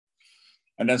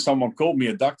And then someone called me,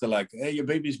 a doctor, like, hey, your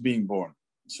baby's being born.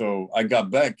 So I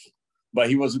got back, but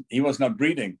he was not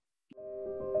breathing.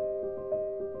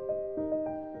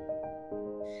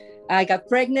 I got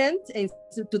pregnant in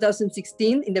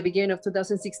 2016, in the beginning of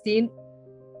 2016.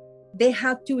 They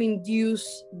had to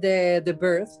induce the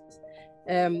birth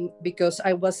because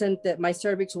my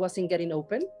cervix wasn't getting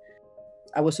open.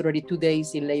 I was already 2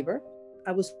 days in labor.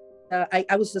 I was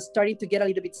starting to get a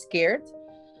little bit scared.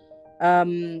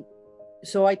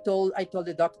 So I told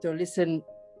the doctor, listen,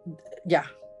 yeah,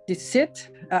 this is it.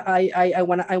 I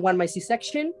want my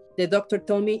C-section. The doctor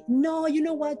told me, no, you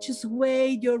know what? Just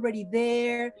wait. You're already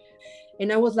there.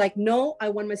 And I was like, no, I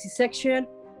want my C-section.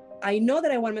 I know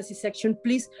that I want my C-section,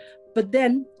 please. But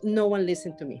then no one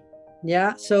listened to me.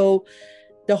 Yeah. So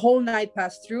the whole night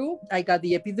passed through. I got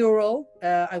the epidural.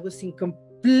 I was in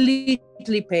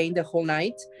completely pain the whole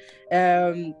night.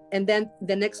 And then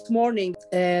the next morning,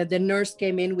 the nurse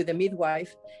came in with the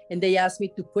midwife and they asked me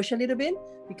to push a little bit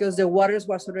because the waters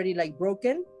was already like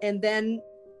broken. And then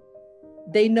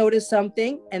they noticed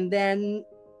something and then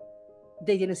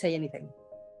they didn't say anything.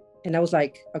 And I was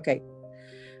like, okay,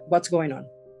 what's going on?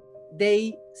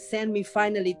 They sent me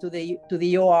finally to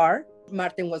the OR.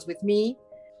 Maarten was with me.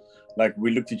 Like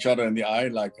we looked each other in the eye,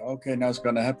 like, okay, now it's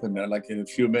gonna happen. Like in a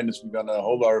few minutes, we're gonna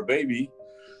hold our baby.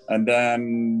 And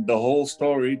then the whole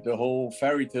story, the whole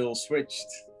fairy tale switched.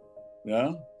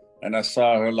 Yeah. And I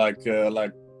saw her like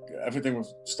everything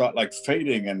was start like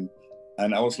fading and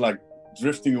I was like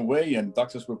drifting away and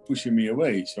doctors were pushing me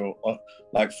away. So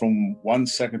like from 1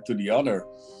 second to the other,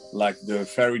 like the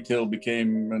fairy tale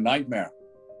became a nightmare.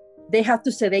 They had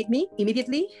to sedate me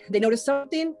immediately. They noticed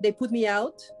something, they put me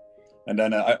out. And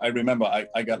then I remember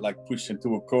I got like pushed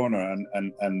into a corner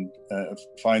and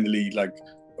finally like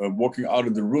walking out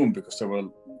of the room because there were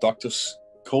doctors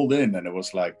called in and it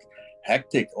was like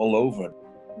hectic all over.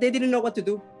 They didn't know what to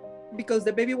do because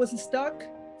the baby was stuck.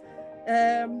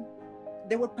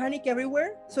 There were panic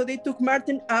everywhere. So they took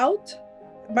Maarten out.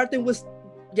 Maarten was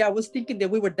thinking that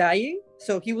we were dying.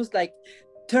 So he was like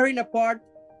tearing apart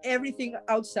everything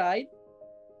outside.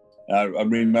 I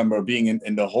remember being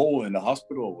in the hole in the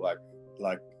hospital,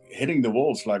 like hitting the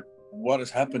walls, like what is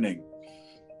happening?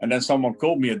 And then someone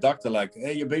called me, a doctor, like,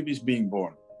 hey, your baby's being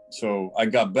born. So I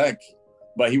got back,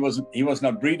 but he was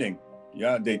not breathing.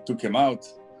 Yeah, they took him out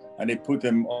and they put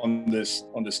him on this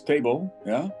table.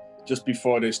 Yeah, just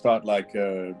before they start like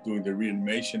doing the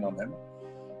reanimation on him.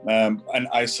 And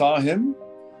I saw him,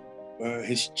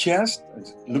 his chest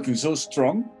looking so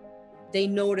strong. They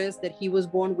noticed that he was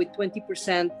born with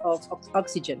 20% of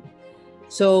oxygen.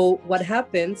 So what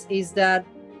happens is that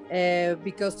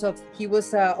because of he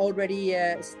was already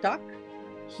stuck,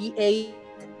 he ate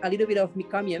a little bit of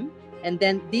meconium, and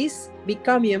then this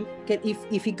meconium can,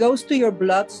 if it goes to your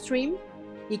bloodstream,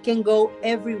 it can go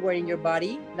everywhere in your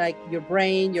body, like your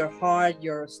brain, your heart,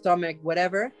 your stomach,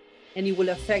 whatever, and it will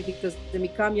affect because the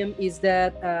meconium is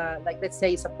that, like let's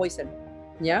say, it's a poison,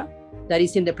 yeah, that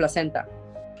is in the placenta.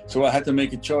 So I had to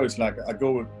make a choice. Like I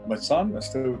go with my son, I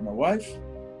stay with my wife.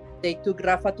 They took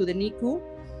Rafa to the NICU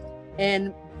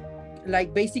and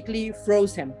like basically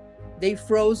froze him. They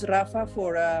froze Rafa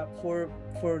for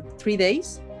 3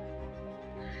 days.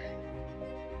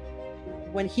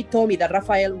 When he told me that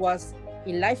Rafael was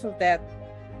in life or death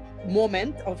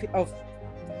moment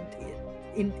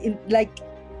in like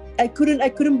I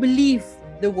couldn't believe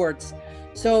the words.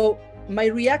 So my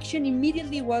reaction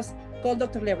immediately was, call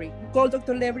Dr. Levry. Call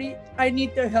Dr. Levry. I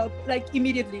need their help, like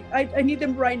immediately. I need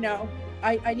them right now.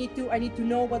 I need to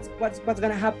know what's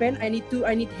gonna happen. I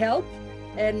need help,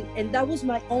 and that was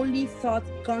my only thought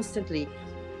constantly.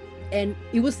 And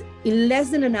it was in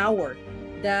less than an hour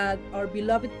that our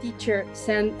beloved teacher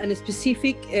sent a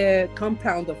specific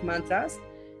compound of mantras.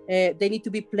 They need to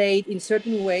be played in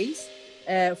certain ways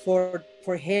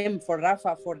for him, for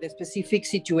Rafa, for the specific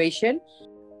situation,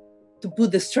 to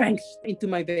put the strength into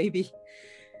my baby.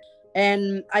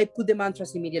 And I put the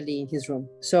mantras immediately in his room.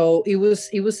 So it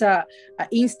was a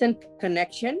instant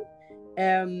connection.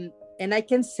 And I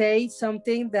can say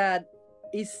something that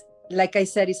is, like I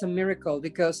said, is a miracle,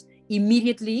 because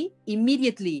immediately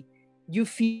you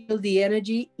feel the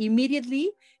energy.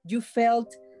 Immediately you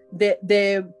felt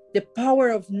the power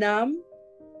of Nam,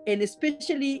 and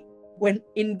especially when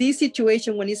in this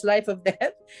situation, when it's life or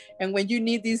death, and when you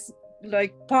need this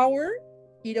like power,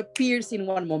 it appears in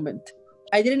one moment.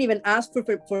 I didn't even ask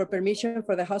for permission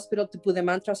for the hospital to put the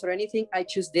mantras or anything. I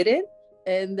just did it,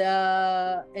 and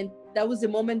that was the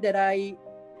moment that I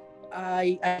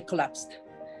collapsed.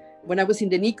 When I was in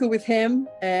the NICU with him,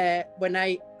 when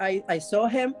I saw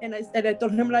him, and I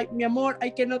told him, like, mi amor, I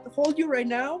cannot hold you right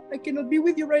now. I cannot be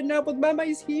with you right now, but Mama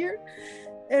is here.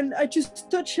 And I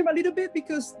just touched him a little bit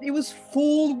because it was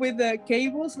full with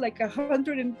cables, like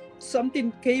 100 and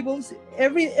something cables,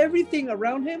 everything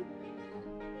around him.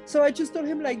 So I just told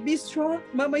him, like, be strong,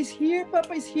 Mama is here,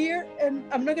 Papa is here, and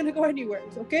I'm not gonna go anywhere,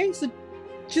 okay? So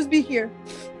just be here.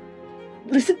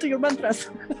 Listen to your mantras.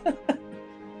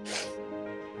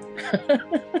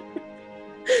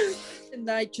 And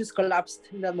I just collapsed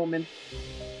in that moment.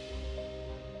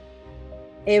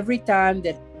 Every time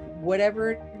that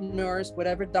whatever nurse,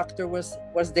 whatever doctor was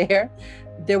there,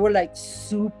 they were like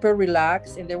super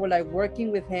relaxed, and they were like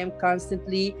working with him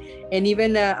constantly. And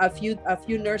even a few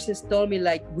nurses told me,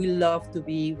 like, we love to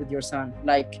be with your son.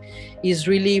 Like, it's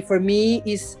really, for me,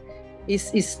 is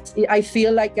I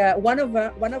feel like one of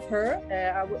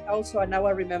her also, now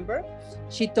I remember,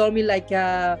 she told me, like,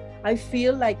 I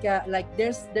feel like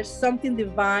there's something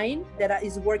divine that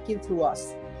is working through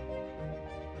us.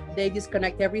 They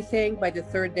disconnect everything by the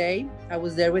third day. I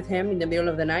was there with him in the middle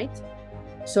of the night.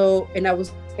 So, and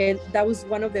that was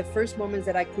one of the first moments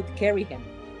that I could carry him.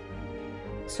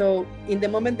 So in the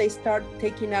moment they start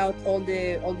taking out all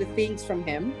the things from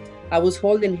him, I was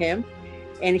holding him,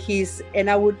 and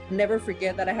I would never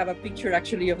forget that I have a picture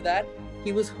actually of that.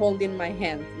 He was holding my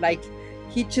hand, like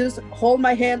he just hold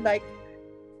my hand, like,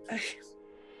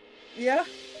 yeah,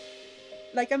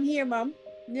 like, I'm here, Mom.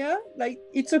 Yeah, like,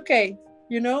 it's okay.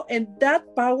 You know, and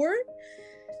that power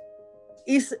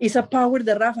is a power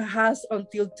that Rafa has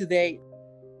until today.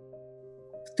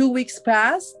 2 weeks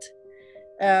passed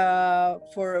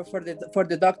for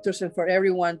the doctors and for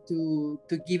everyone to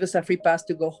give us a free pass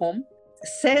to go home.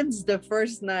 Since the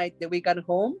first night that we got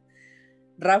home,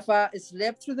 Rafa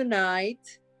slept through the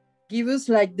night, give us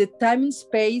like the time and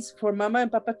space for Mama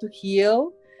and Papa to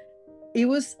heal. It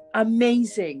was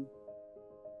amazing.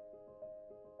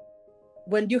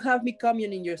 When you have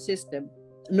meconium in your system,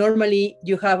 normally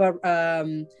you have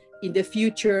in the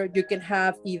future you can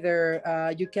have either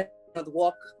you cannot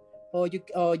walk, or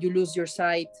you lose your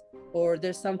sight, or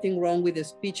there's something wrong with the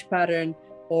speech pattern,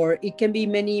 or it can be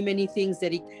many things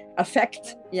that it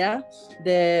affect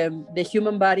the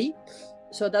human body.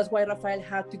 So that's why Rafael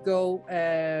had to go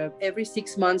every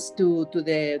 6 months to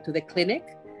the clinic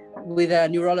with a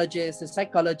neurologist, a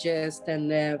psychologist,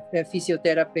 and a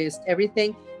physiotherapist,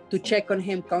 everything, to check on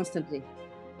him constantly.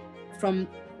 From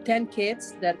 10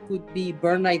 kids that could be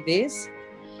born like this,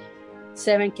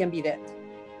 7 can be dead.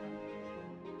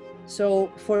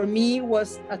 So for me, it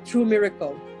was a true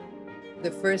miracle.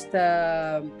 The first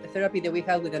therapy that we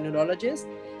had with a neurologist,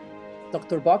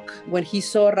 Dr. Bock, when he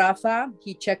saw Rafa,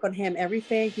 he checked on him,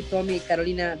 everything. He told me,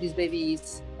 Carolina, this baby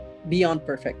is beyond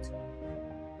perfect.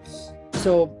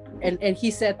 So, and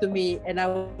he said to me, and I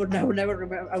will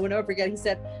never forget, he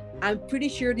said, I'm pretty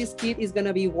sure this kid is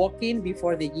gonna be walking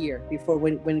before the year,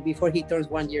 before he turns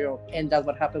 1 year old. And that's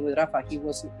what happened with Rafa. He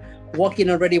was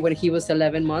walking already when he was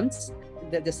 11 months.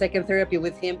 The second therapy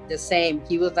with him, the same.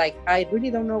 He was like, I really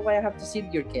don't know why I have to see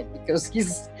your kid, because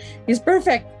he's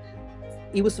perfect.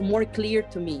 It was more clear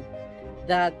to me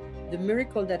that the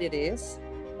miracle that it is,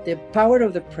 the power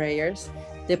of the prayers,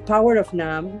 the power of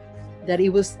Nam, that it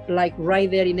was like right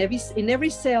there in every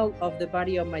cell of the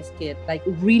body of my kid, like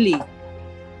really.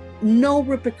 No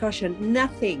repercussion,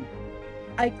 nothing.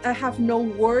 I have no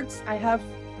words. I have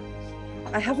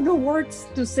no words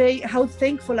to say how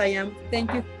thankful I am.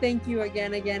 Thank you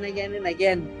again and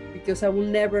again, because I will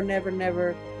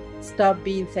never stop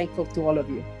being thankful to all of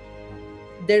you.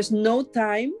 There's no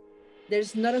time,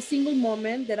 there's not a single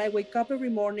moment that I wake up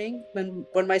every morning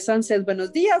when my son says,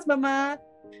 Buenos dias, Mama,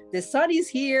 the sun is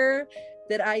here,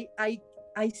 that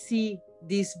I see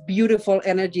this beautiful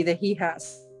energy that he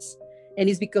has. And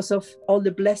it's because of all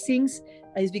the blessings,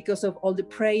 it's because of all the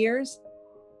prayers.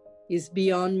 It's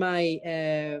beyond my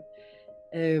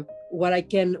what I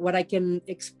can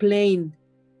explain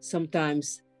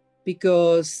sometimes,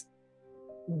 because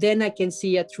then I can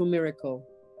see a true miracle.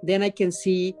 Then I can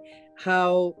see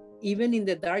how even in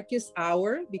the darkest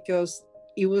hour, because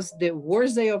it was the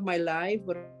worst day of my life,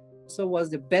 but also was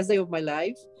the best day of my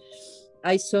life,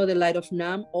 I saw the light of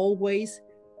Nam always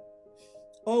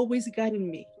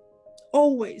guiding me.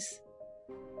 Always,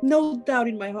 no doubt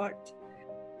in my heart.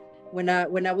 When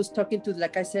I was talking to,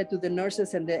 like I said, to the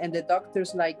nurses and the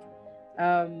doctors, like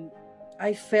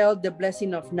I felt the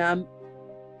blessing of Nam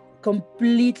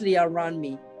completely around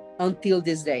me until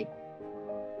this day.